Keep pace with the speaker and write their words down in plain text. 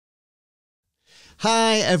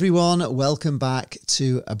Hi everyone, welcome back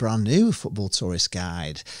to a brand new Football Tourist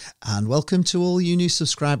Guide, and welcome to all you new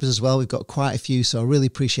subscribers as well. We've got quite a few, so I really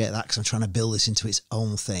appreciate that because I'm trying to build this into its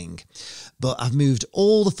own thing. But I've moved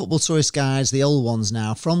all the Football Tourist Guides, the old ones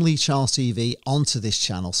now, from Lee Charles TV onto this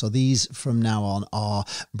channel. So these from now on are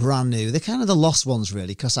brand new. They're kind of the lost ones really,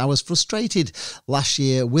 because I was frustrated last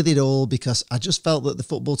year with it all because I just felt that the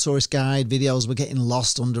Football Tourist Guide videos were getting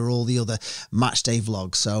lost under all the other match day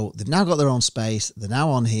vlogs. So they've now got their own space. They're now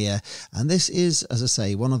on here, and this is, as I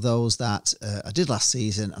say, one of those that I did last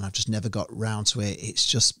season and I've just never got round to it. It's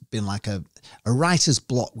just been like a writer's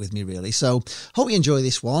block with me really. So hope you enjoy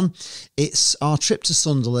this one. It's our trip to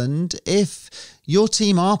Sunderland. If your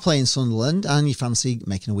team are playing Sunderland and you fancy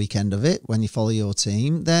making a weekend of it when you follow your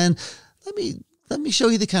team, then let me show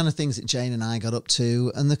you the kind of things that Jane and I got up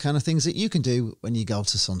to and the kind of things that you can do when you go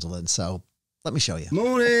to Sunderland. So let me show you.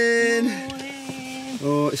 Morning!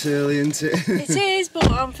 Oh, it's early, isn't it? It is, but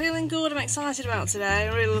I'm feeling good. I'm excited about today.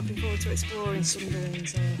 I'm really looking forward to exploring Sunderland,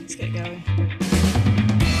 so let's get going.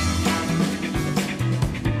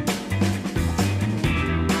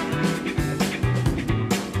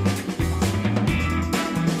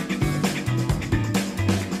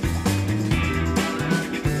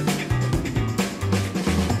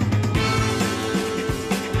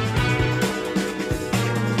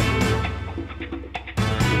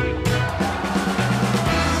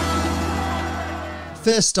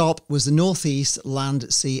 First stop was the North East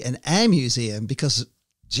Land, Sea and Air Museum because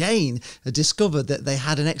Jane had discovered that they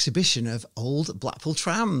had an exhibition of old Blackpool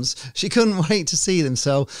trams. She couldn't wait to see them,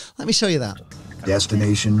 so let me show you that.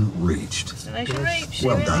 Destination reached. Destination reached.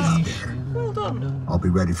 Well done out there. Well done. I'll be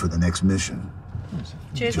ready for the next mission.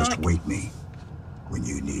 Cheers, Just Mike. wake me when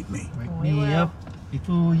you need me. Wake me up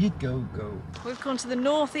before you go. We've come to the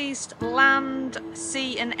North East Land,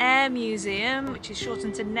 Sea and Air Museum, which is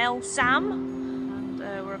shortened to NELSAM.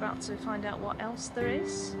 We're about to find out what else there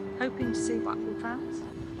is, hoping to see Blackpool trams.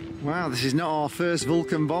 Wow, this is not our first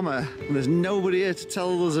Vulcan bomber. There's nobody here to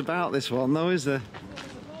tell us about this one though, is there?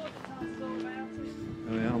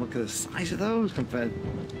 Oh yeah, look at the size of those compared.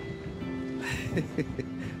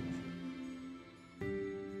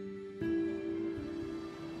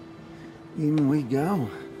 In we go.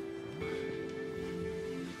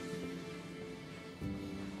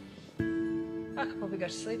 I could probably go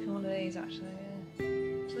to sleep in one of these actually.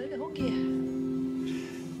 Absolutely hug you.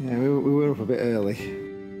 Yeah, we were up a bit early.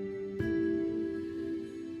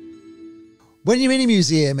 When you're in a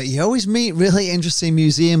museum, you always meet really interesting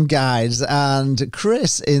museum guides, and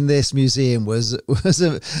Chris in this museum was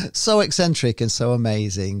so eccentric and so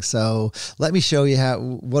amazing. So let me show you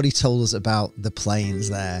what he told us about the planes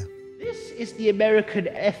there. This is the American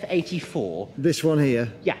F-84. This one here?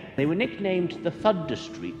 Yeah, they were nicknamed the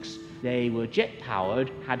Thunderstreaks. They were jet-powered,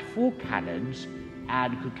 had 4 cannons,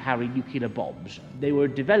 and could carry nuclear bombs. They were a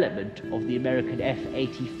development of the American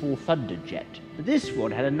F-84 Thunderjet. This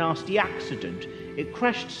one had a nasty accident. It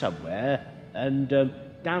crashed somewhere and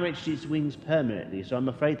damaged its wings permanently, so I'm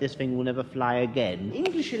afraid this thing will never fly again.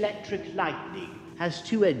 English Electric Lightning has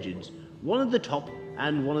 2 engines, one at the top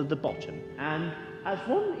and one at the bottom. And as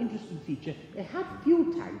one interesting feature, it had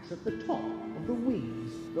fuel tanks at the top of the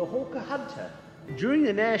wings. The Hawker Hunter. During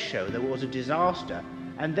an air show, there was a disaster,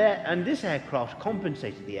 and this aircraft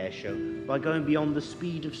compensated the air show by going beyond the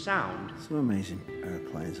speed of sound. So amazing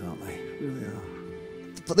airplanes, aren't they? Really are.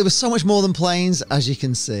 But there was so much more than planes, as you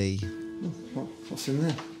can see. What's in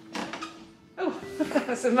there? Oh,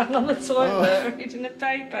 there's a man on the toilet reading a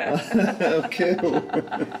paper. Oh, cool.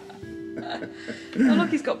 Oh, look,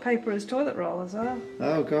 he's got paper as toilet roll as well.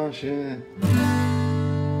 Oh, gosh, yeah.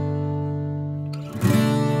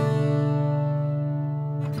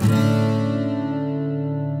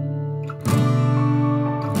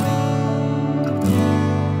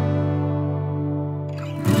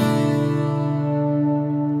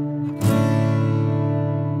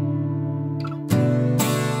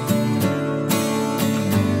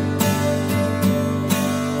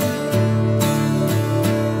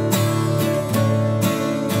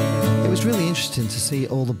 To see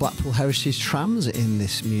all the Blackpool heritage trams in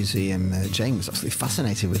this museum. Jane was absolutely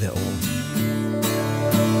fascinated with it all.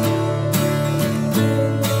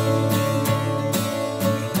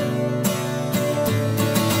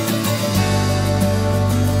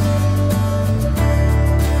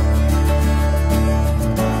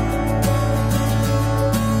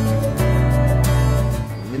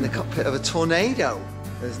 In the cockpit of a tornado.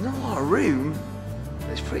 There's not a lot of room.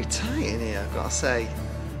 It's pretty tight in here, I've got to say.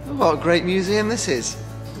 What a great museum this is.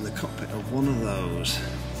 In the cockpit of one of those.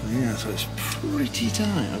 So yeah, so it's pretty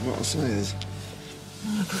tight, I've got to say. There's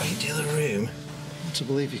not a great deal of room. To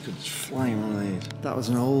believe you could fly in one of these. That was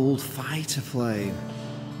an old fighter plane.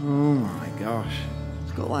 Oh my gosh.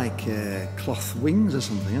 It's got like cloth wings or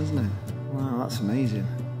something, hasn't it? Wow, that's amazing.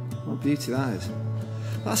 What beauty that is.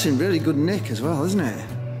 That's in really good nick as well, isn't it?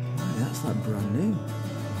 Oh, yeah, that's like brand new.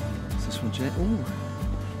 What's this one, Jay? Oh.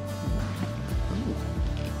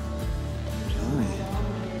 Right.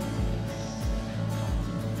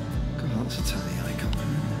 God, that's a tiny helicopter,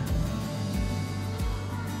 isn't it?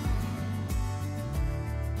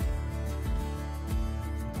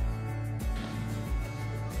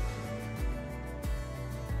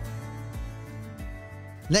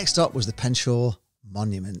 Next up was the Penshaw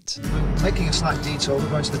Monument. Making a slight detour, we're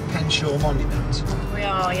going to the Penshaw Monument. We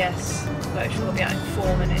are, yes. But we'll be out in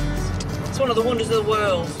 4 minutes. It's one of the wonders of the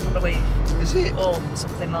world, I believe. Is it? Or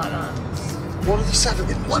something like that. What are the 7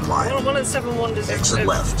 in One line. One of the 7 wonders Exit of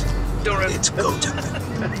left. Durham. It's go time.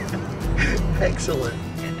 Excellent.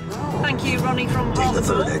 Thank you, Ronnie from Take the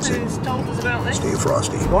third Hartlepool, exit. who's told us about this. Stay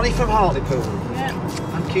frosty. Ronnie from Hartlepool. Yeah.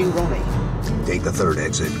 Thank you, Ronnie. Take the third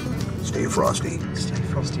exit. Stay frosty. Stay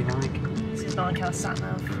frosty, Mike. This is like our sat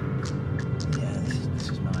nav. Yes, this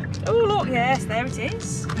is Mike. Oh, look, yes, there it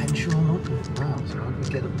is. Penshaw Monument. Wow, so I can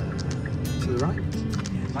get up there. To the right.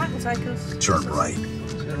 Mike will take us. Turn right. To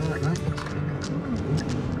the right, Mike.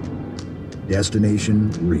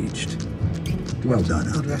 Destination reached. Well done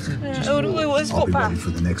out there. Oh, it's I'll be ready footpath. for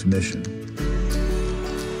the next mission.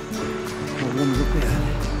 Got one up there.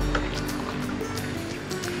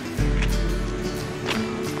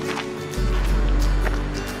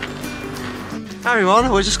 Hi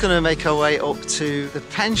everyone, we're just going to make our way up to the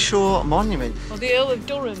Penshaw Monument. Well, the Earl of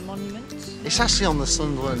Durham monument. It's actually on the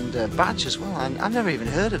Sunderland badge as well, and I've never even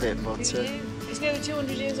heard of it, but It's nearly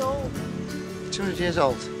 200 years old. 200 years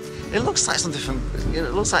old. It looks like something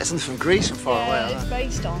from Greece from far away. Yeah, it's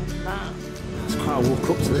based on that. It's quite a walk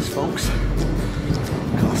up to this, folks.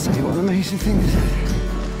 Gotta say, what an amazing thing this is.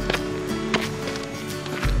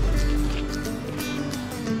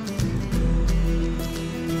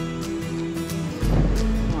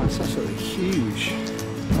 Oh, it's absolutely huge.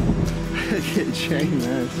 Look at the chain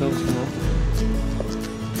there, it's so small.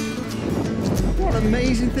 What an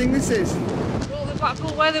amazing thing this is. Well, the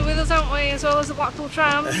Blackpool weather with us, haven't we? As well as the Blackpool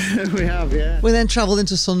tram. We have, yeah. We then travelled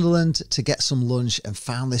into Sunderland to get some lunch and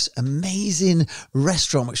found this amazing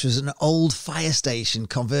restaurant, which was an old fire station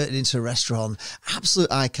converted into a restaurant.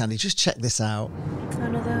 Absolute eye candy. Just check this out.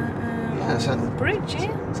 Another It's a bridge,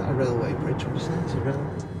 yeah? railway bridge, would you say? It's a railway.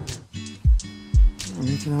 I'm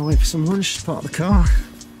making our way for some lunch, part of the car.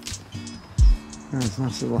 There's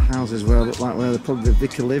nice little houses where look like where probably the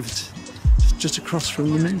vicar lived, just across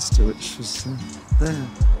from the minster, which was there.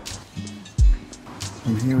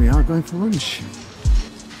 And here we are going for lunch.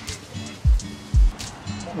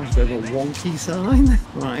 There's a bit of a wonky sign.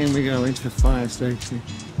 Right, in we go into the fire station.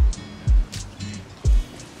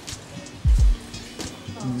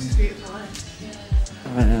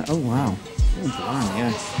 Oh wow. Oh blimey,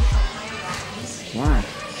 yeah. Wow.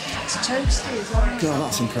 It's toasty as well. God,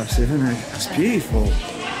 that's impressive, isn't it? That's beautiful.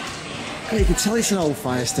 God, you can tell it's an old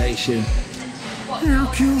fire station. Yeah,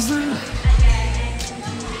 how cool's that?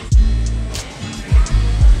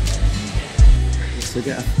 Just to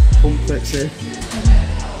get a pump fix here.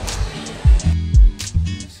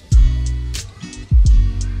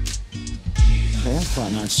 They are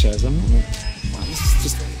quite nice chairs, aren't they? Wow, this is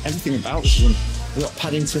just everything about this one. We've got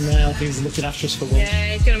Paddington there, I think he's looking after us for lunch.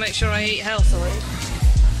 Yeah, he's going to make sure I eat healthily.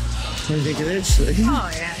 What do you think it is?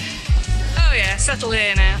 Oh, yeah. Oh, yeah, settle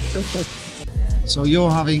here now. So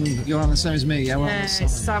you're having the same as me, yeah? Yeah,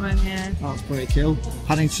 it's salmon, yeah. That's pretty cool.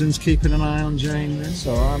 Paddington's keeping an eye on Jane then.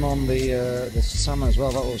 So I'm on the salmon as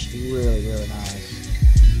well. That looks really, really nice.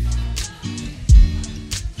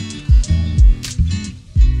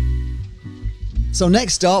 So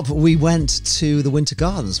next up, we went to the Winter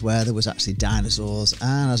Gardens where there was actually dinosaurs,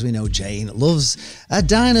 and as we know, Jane loves a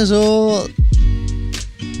dinosaur.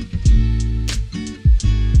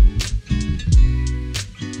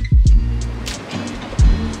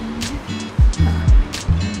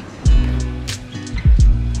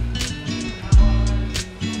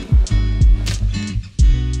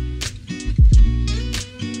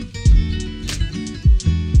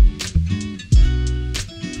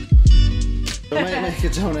 Make a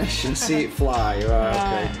donation, see it fly, right,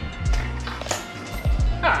 okay.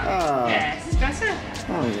 Oh, yes, it's better.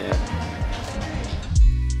 Oh yeah.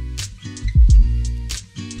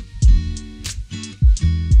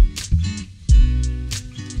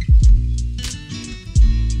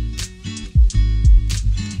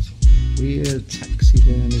 Weird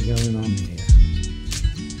taxidermy going on here.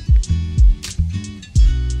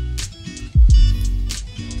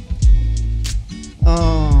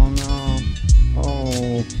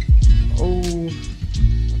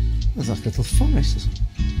 like a little forest or something.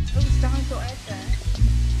 Oh, it's dinosaur head there.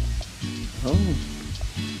 Oh.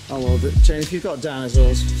 Oh well, Jane, if you've got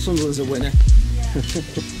dinosaurs, Sunderland's a winner. Yeah. That's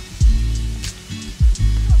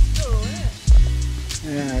cool, isn't it?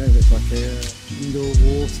 Yeah, it looks like a indoor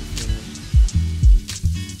water thing.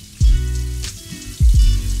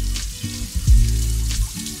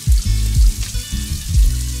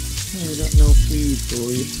 Oh, we got no feed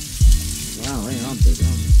for you. Wow, they are big,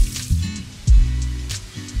 aren't they?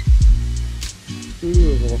 Ooh,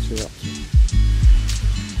 a velociraptor.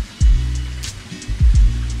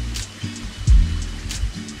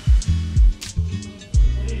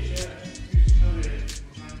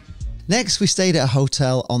 Next, we stayed at a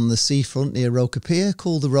hotel on the seafront near Roker Pier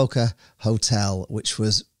called the Roker Hotel, which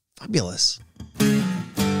was fabulous.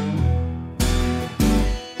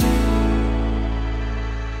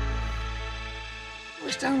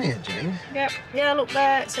 What's down here, Jane? Yep. Yeah, look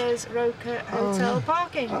there. It says Roker Hotel yeah.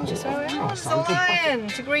 Parking. Oh, Just so it oh, is. The lion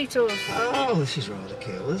to greet us. Oh, this is rather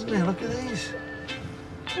cool, isn't it? Look at these.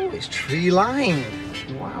 Oh, it's tree lined.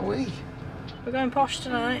 Wowee. We're going posh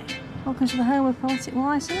tonight. Welcome to the homeopathic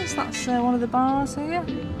licence. That's one of the bars here.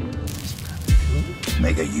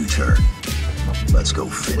 Make a U-turn. Let's go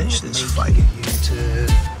finish this fight. U-turn.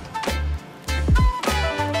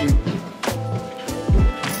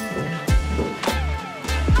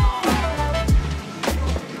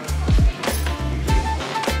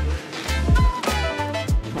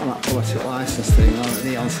 Well, that poetic licence thing, the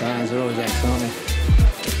neon signs are always X, aren't they?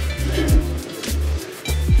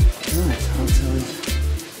 Right, hotels.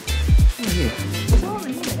 Oh, here. It's all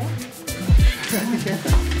in here. Yeah.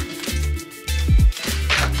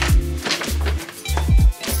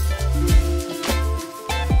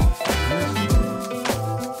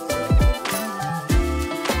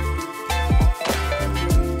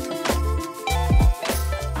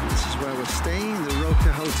 This is where we're staying, the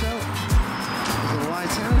Roker Hotel. There's a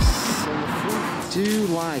lighthouse on the front. Do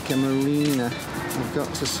like a marina, I've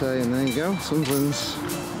got to say, and there you go, Sunderland's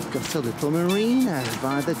got a little marina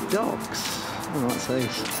by the docks. Oh, that's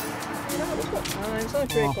ace. Yeah, we've got time. It's only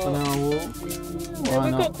 3 Half an o'clock. hour walk. Yeah, Why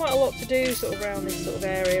we've not? got quite a lot to do sort of around this sort of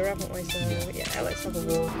area, haven't we? So yeah, let's have a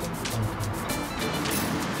walk.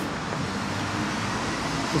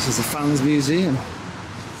 This is the Fans Museum.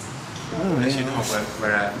 Oh, As you yeah.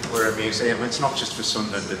 know, we're a museum. It's not just for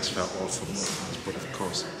Sunderland, it's for all football fans, but of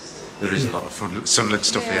course there is a lot of fun Sunderland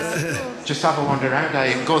stuff here. Just have a wander around there.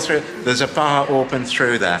 You can go through. There's a bar open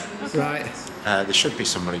through there. Right. There should be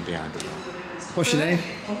somebody behind it. What's your name?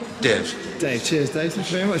 Dave. Dave. Cheers, Dave. Thank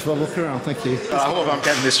you very much. Well, look around. Thank you. I hope I'm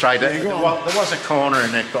getting this right. There was a corner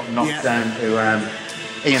and it got knocked down to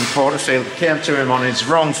Ian Porterfield. Came to him on his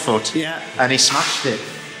wrong foot and he smashed it.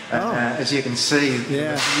 As you can see,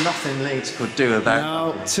 there's nothing Leeds could do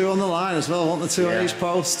about it. No, 2 on the line as well, wasn't there? 2 on each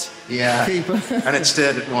post. Yeah. Keeper. And it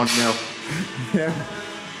stayed at 1-0. Yeah.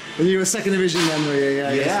 And you were second division then, were you?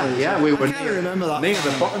 Yeah, we were I can't remember that. near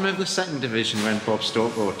the bottom of the second division when Bob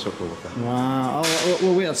Stokoe took over. Wow. Oh,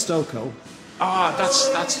 well, we had Stokoe.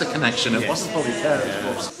 That's the connection. It wasn't Bobby Kerr.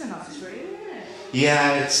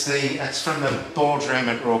 Yeah, it's from the boardroom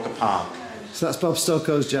at Roker Park. So that's Bob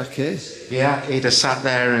Stokoe's jacket. Yeah, he'd have sat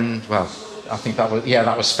there and I think that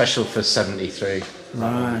was special for '73.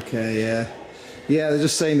 Right. Okay. Yeah. Yeah, they're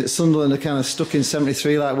just saying that Sunderland are kind of stuck in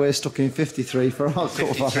 '73 like we're stuck in '53 for our cup.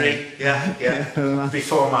 53. Yeah.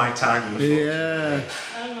 Before my time. Yeah.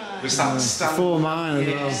 Was that Before mine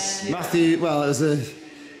as well. Matthew. Well, it was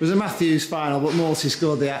a Matthews final, but Morty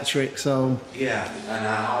scored the hat-trick, so... Yeah,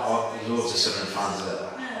 and loads of Sunderland fans are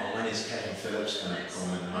like, when is Kevin Phillips going to come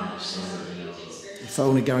and manage Sunderland? If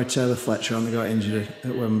only Gary Taylor-Fletcher hadn't got injured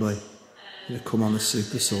at Wembley, he'd have come on as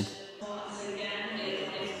super sub.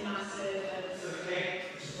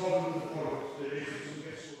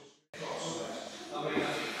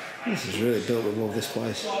 This is really built above this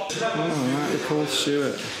place. Oh, right, Paul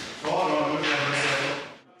Stewart.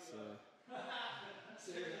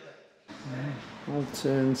 Old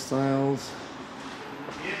turnstiles.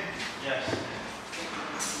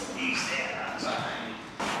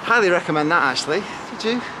 Highly recommend that, actually. Did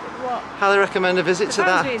you? What? Highly recommend a visit to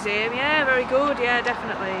Fans that. Museum, yeah, very good, yeah,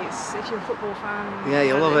 definitely. If you're a football fan, Yeah,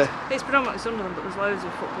 you'll love it. It's predominantly Sunderland, but there's loads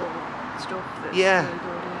of football stuff that's Yeah. really good,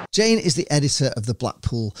 yeah. Jane is the editor of the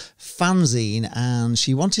Blackpool fanzine and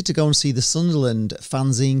she wanted to go and see the Sunderland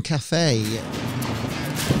Fanzine Cafe.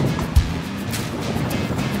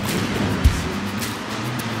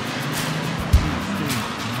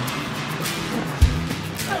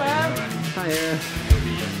 Hello. Hiya.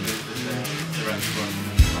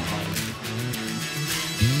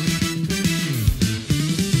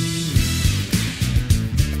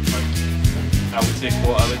 I would say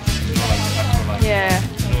quarter. Yeah.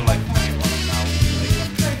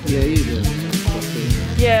 Yeah, you do.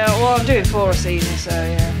 Yeah, well, I'm doing 4 a season, so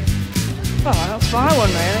yeah. Oh, that's my one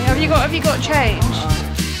really. Have you got change?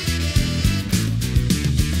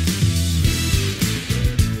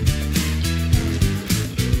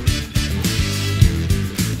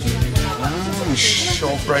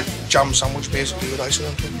 Shortbread jam sandwich basically with ice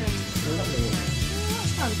on top.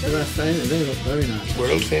 They're famous. They look very nice.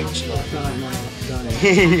 World famous.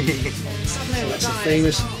 That's a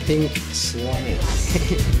famous pink slice.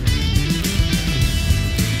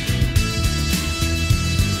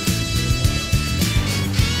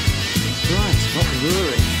 Right, not the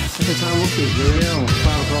brewery. Second time looking, brewery on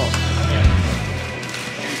 5 o'clock.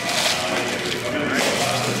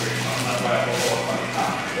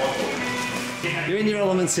 You're in your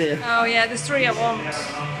elements here. Oh yeah, there's 3 I want.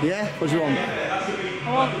 Yeah? What do you want?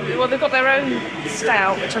 Well, they've got their own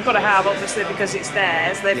stout, which I've got to have, obviously, because it's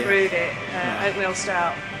theirs. They brewed it, oatmeal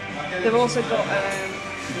stout. They've also got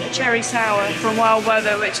cherry sour from Wild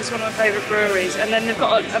Weather, which is one of my favourite breweries. And then they've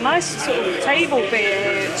got a nice sort of table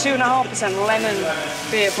beer here, 2.5% lemon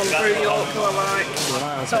beer from Brew York, who I like.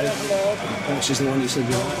 Wow, So I want them all. which is the one you said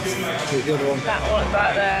you want? The other one? That one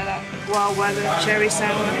back there, that Wild Weather cherry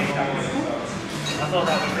sour. I thought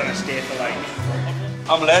that was going to stay for like...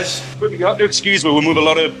 I'm Les. You have to excuse me, we move a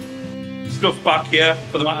lot of stuff back here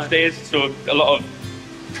for the match days, so a lot of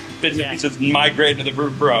bits and pieces migrate to the brew.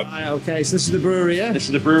 Right, okay, so this is the brewery, yeah? This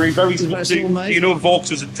is the brewery, very Small, small. mate. You know, Vaux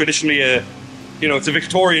was traditionally a, it's a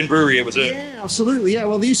Victorian brewery. It was a. Yeah, absolutely, yeah.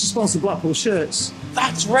 Well, they used to sponsor Blackpool shirts.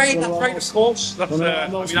 That's right, of course. That's,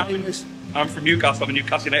 Famous. I'm from Newcastle, I'm a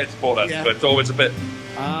Newcastle United supporter, Yeah. but it's always a bit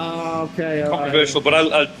Okay. controversial, but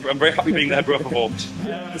I'm very happy being the head brewer for Vaux.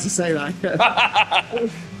 To say that.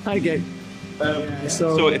 I get.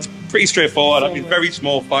 So it's pretty straightforward. I've been very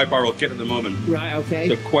small 5-barrel kit at the moment. Right, okay.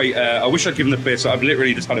 So quite. I wish I'd given the place. I've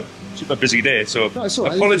literally just had a super busy day. So No, it's all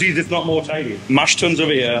right. apologies, it's not more tiny. Mash tuns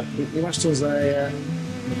over here. Your mash tuns there,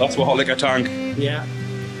 That's what hot liquor tank. yeah.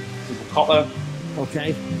 Copper.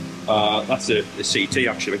 Okay. That's a CT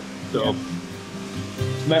actually. So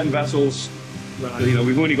cement vessels. Right.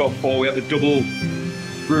 We've only got 4. We have the double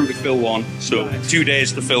brew to fill one. So Right. 2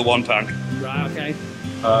 days to fill 1 tank. Right, okay.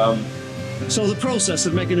 So the process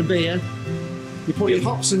of making a beer, you put your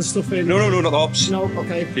hops and stuff in. No, not the hops. No,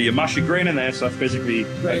 okay. So you mash your grain in there. So that's basically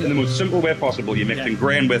Right. in the most simple way possible. You're mixing Yeah.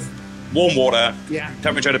 grain with warm water. Yeah.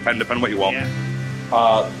 Temperature depending on what you want. Yeah.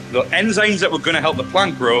 The enzymes that were going to help the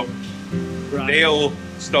plant grow, Right. they'll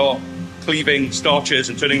start cleaving starches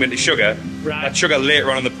and turning them into sugar. Right. That sugar later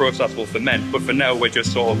on in the process will ferment, but for now we're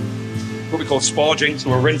just sort of what we call sparging. So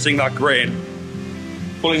we're rinsing that grain,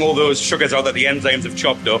 pulling all those sugars out that the enzymes have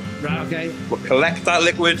chopped up. Right, okay. We'll collect that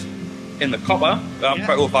liquid in the copper. Yeah.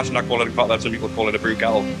 Quite old-fashioned, I call it a copper. Some people call it a brew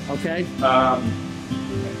kettle. Okay.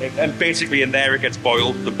 And basically in there it gets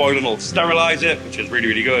boiled. The boiling will sterilise it, which is really,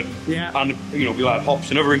 really good. Yeah. And we'll add hops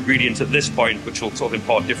and other ingredients at this point, which will sort of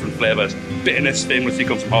impart different flavours. Bitterness famously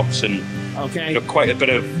comes from hops, and Okay. quite a bit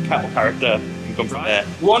of kettle character can come from there.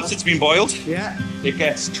 Once it's been boiled, Yeah. it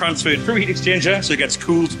gets transferred through a heat exchanger, so it gets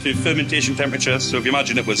cooled to fermentation temperature. So if you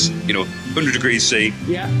imagine it was, 100 degrees C,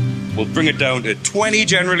 Yeah. we'll bring it down to 20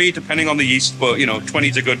 generally, depending on the yeast, but 20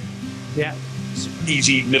 is a good, Yeah.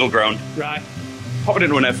 easy middle ground. Right. Pop it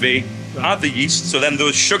into an FV, add the yeast, so then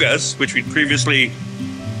those sugars, which we'd previously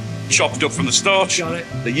chopped up from the starch, Got it.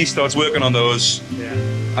 the yeast starts working on those, Yeah.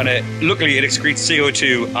 and luckily it excretes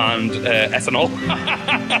CO2 and ethanol.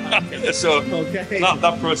 So Okay.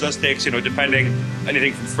 that process takes, depending,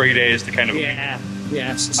 anything from 3 days to kind of, Yeah.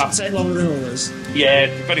 Yeah. So it's take longer than others. yeah,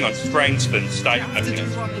 depending on strength and style. Have to do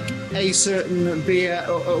like a certain beer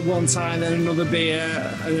at one time, then another beer,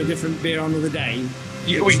 and a different beer on another day.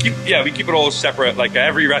 We keep it all separate. Like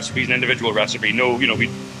every recipe is an individual recipe. No,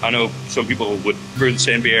 I know some people would brew the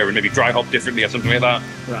same beer and maybe dry hop differently or something like that.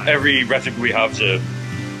 Right. Every recipe we have is a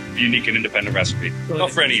unique and independent recipe. Not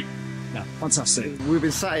for any. No, fantastic. We've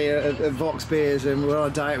been sat here at Vox Beers and we're on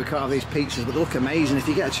a diet, we can't have these pizzas, but they look amazing. If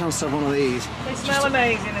you get a chance to have one of these. They smell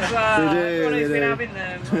amazing as well. They do, Everyone who's they been do. having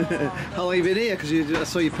them. How long have you been here? Because I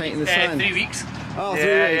saw you painting the sign. 3 weeks. Oh, yeah, 3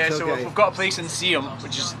 yeah. weeks, So okay. we've got a place in Seaham,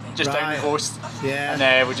 which is just down Right. the coast. Yeah.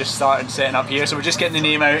 And we're just starting setting up here. So we're just getting the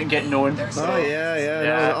name out and getting known. So, Oh yeah.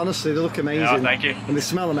 No, honestly, they look amazing. Yeah, thank you. And they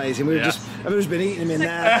smell amazing. Everyone's been eating them in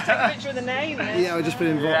there. Take a picture of the name. Yeah, we've just been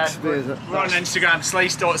in Vox Beers. We're on Instagram,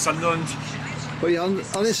 slice.sunderland. But you're on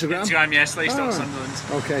Instagram? Instagram, yeah, slice.sunderland.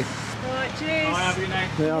 Okay. Right, cheers. Have a good night.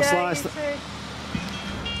 Yeah, I'll slice you that. too.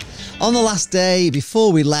 On the last day,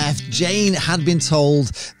 before we left, Jane had been told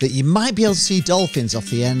that you might be able to see dolphins off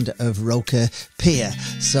the end of Roker Pier.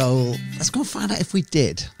 So let's go and find out if we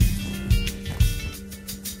did.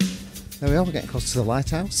 There we are, we're getting close to the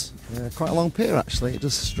lighthouse. Quite a long pier actually, it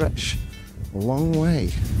does stretch a long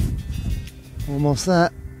way. Almost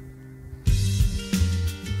there.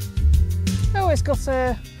 Oh, it's got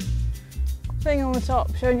a thing on the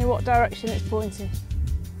top showing you what direction it's pointing.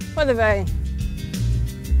 Weather vane.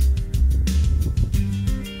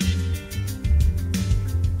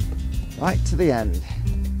 Right to the end.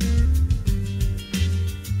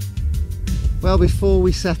 Well, before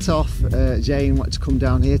we set off, Jane wanted to come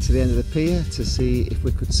down here to the end of the pier to see if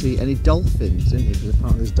we could see any dolphins, didn't you? Because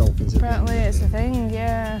apparently there's dolphins at the end. Apparently it's a thing,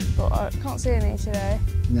 yeah, but I can't see any today.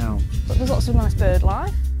 No. But there's lots of nice bird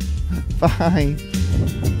life. Bye.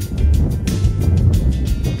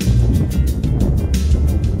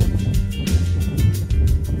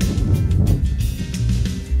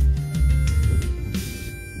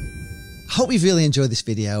 Hope you've really enjoyed this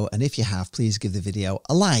video, and if you have, please give the video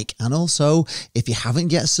a like, and also if you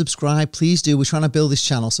haven't yet subscribed, please do. We're trying to build this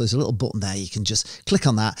channel, so there's a little button there, you can just click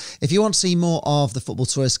on that. If you want to see more of the Football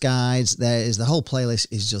Tourist Guides, there is the whole playlist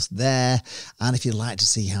is just there, and if you'd like to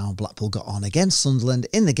see how Blackpool got on against Sunderland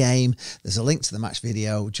in the game, there's a link to the match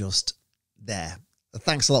video just there.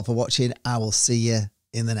 Thanks a lot for watching. I will see you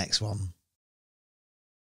in the next one.